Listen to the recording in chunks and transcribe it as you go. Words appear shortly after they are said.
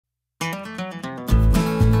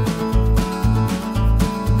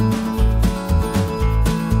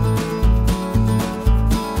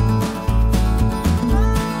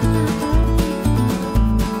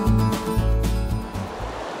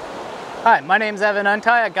Hi, my name is Evan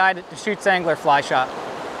Unti, a guide at Deschutes Angler Fly Shop.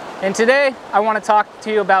 And today I want to talk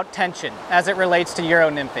to you about tension as it relates to Euro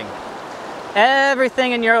Nymphing.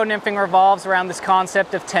 Everything in Euro Nymphing revolves around this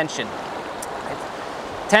concept of tension.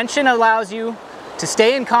 Tension allows you to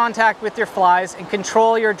stay in contact with your flies and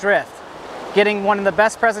control your drift, getting one of the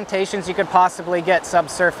best presentations you could possibly get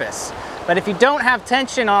subsurface. But if you don't have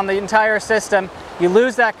tension on the entire system, you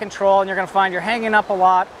lose that control and you're going to find you're hanging up a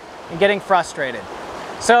lot and getting frustrated.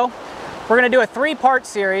 So we're going to do a three-part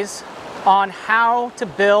series on how to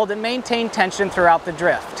build and maintain tension throughout the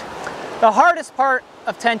drift. The hardest part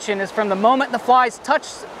of tension is from the moment the flies touch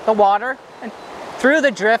the water and through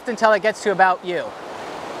the drift until it gets to about you.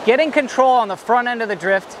 Getting control on the front end of the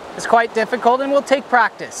drift is quite difficult and will take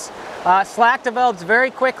practice. Slack develops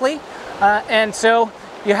very quickly, and so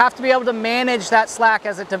you have to be able to manage that slack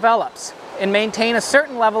as it develops and maintain a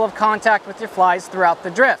certain level of contact with your flies throughout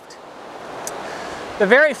the drift. The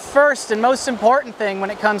very first and most important thing when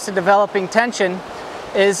it comes to developing tension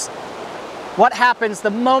is what happens the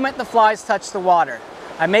moment the flies touch the water.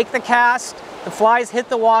 I make the cast, the flies hit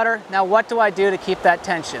the water, now what do I do to keep that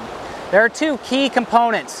tension? There are two key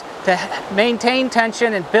components to maintain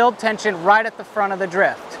tension and build tension right at the front of the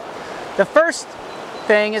drift. The first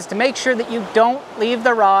thing is to make sure that you don't leave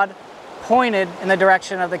the rod pointed in the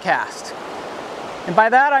direction of the cast. And by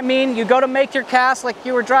that I mean you go to make your cast like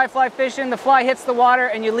you were dry fly fishing, the fly hits the water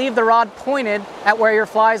and you leave the rod pointed at where your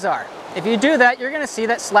flies are. If you do that, you're going to see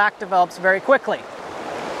that slack develops very quickly.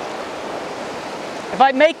 If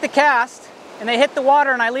I make the cast and they hit the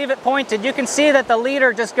water and I leave it pointed, you can see that the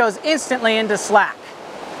leader just goes instantly into slack.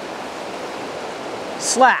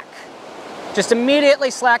 Slack. Just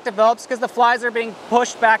immediately slack develops because the flies are being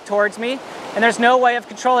pushed back towards me and there's no way of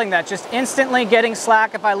controlling that. Just instantly getting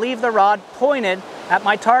slack if I leave the rod pointed at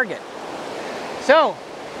my target. So,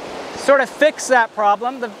 to sort of fix that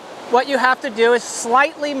problem, what you have to do is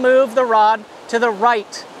slightly move the rod to the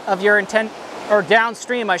right of your intent, or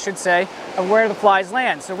downstream I should say, of where the flies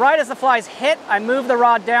land. So right as the flies hit, I move the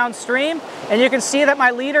rod downstream and you can see that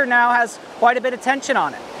my leader now has quite a bit of tension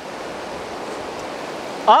on it.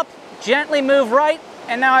 Up, gently move right,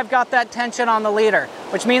 and now I've got that tension on the leader,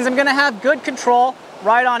 which means I'm going to have good control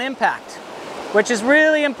right on impact, which is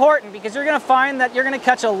really important because you're going to find that you're going to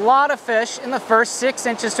catch a lot of fish in the first 6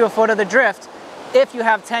 inches to a foot of the drift if you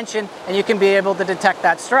have tension and you can be able to detect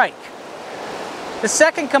that strike. The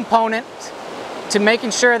second component to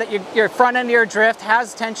making sure that your front end of your drift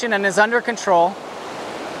has tension and is under control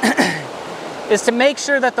is to make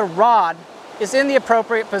sure that the rod is in the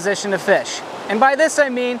appropriate position to fish. And by this I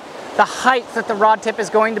mean the height that the rod tip is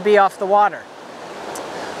going to be off the water.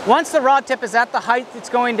 Once the rod tip is at the height it's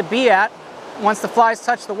going to be at, once the flies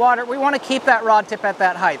touch the water, we want to keep that rod tip at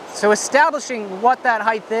that height. So establishing what that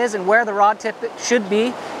height is and where the rod tip should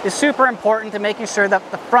be is super important to making sure that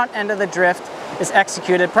the front end of the drift is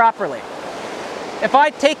executed properly. If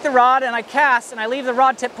I take the rod and I cast and I leave the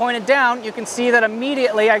rod tip pointed down, you can see that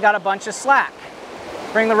immediately I got a bunch of slack.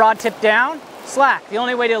 Bring the rod tip down, slack. The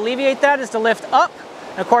only way to alleviate that is to lift up.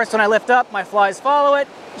 And of course, when I lift up, my flies follow it,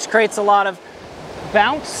 which creates a lot of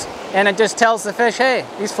bounce, and it just tells the fish, hey,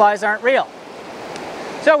 these flies aren't real.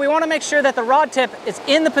 So we want to make sure that the rod tip is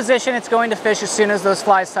in the position it's going to fish as soon as those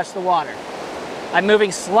flies touch the water. I'm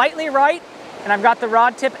moving slightly right, and I've got the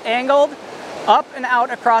rod tip angled up and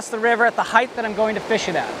out across the river at the height that I'm going to fish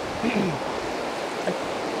it at.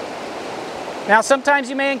 Now sometimes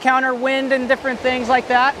you may encounter wind and different things like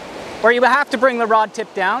that, where you have to bring the rod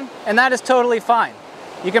tip down, and that is totally fine.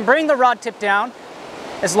 You can bring the rod tip down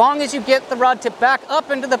as long as you get the rod tip back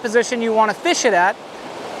up into the position you want to fish it at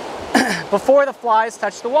before the flies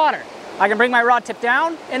touch the water. I can bring my rod tip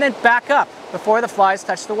down and then back up before the flies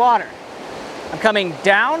touch the water. I'm coming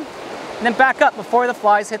down and then back up before the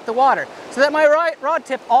flies hit the water, so that my rod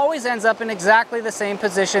tip always ends up in exactly the same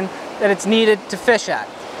position that it's needed to fish at.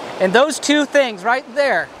 And those two things right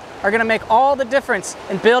there are going to make all the difference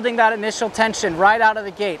in building that initial tension right out of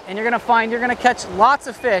the gate. And you're going to find you're going to catch lots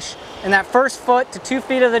of fish in that first foot to 2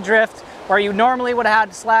 feet of the drift where you normally would have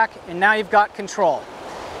had slack, and now you've got control.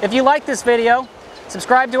 If you like this video,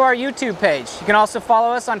 subscribe to our YouTube page. You can also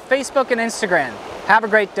follow us on Facebook and Instagram. Have a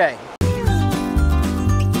great day.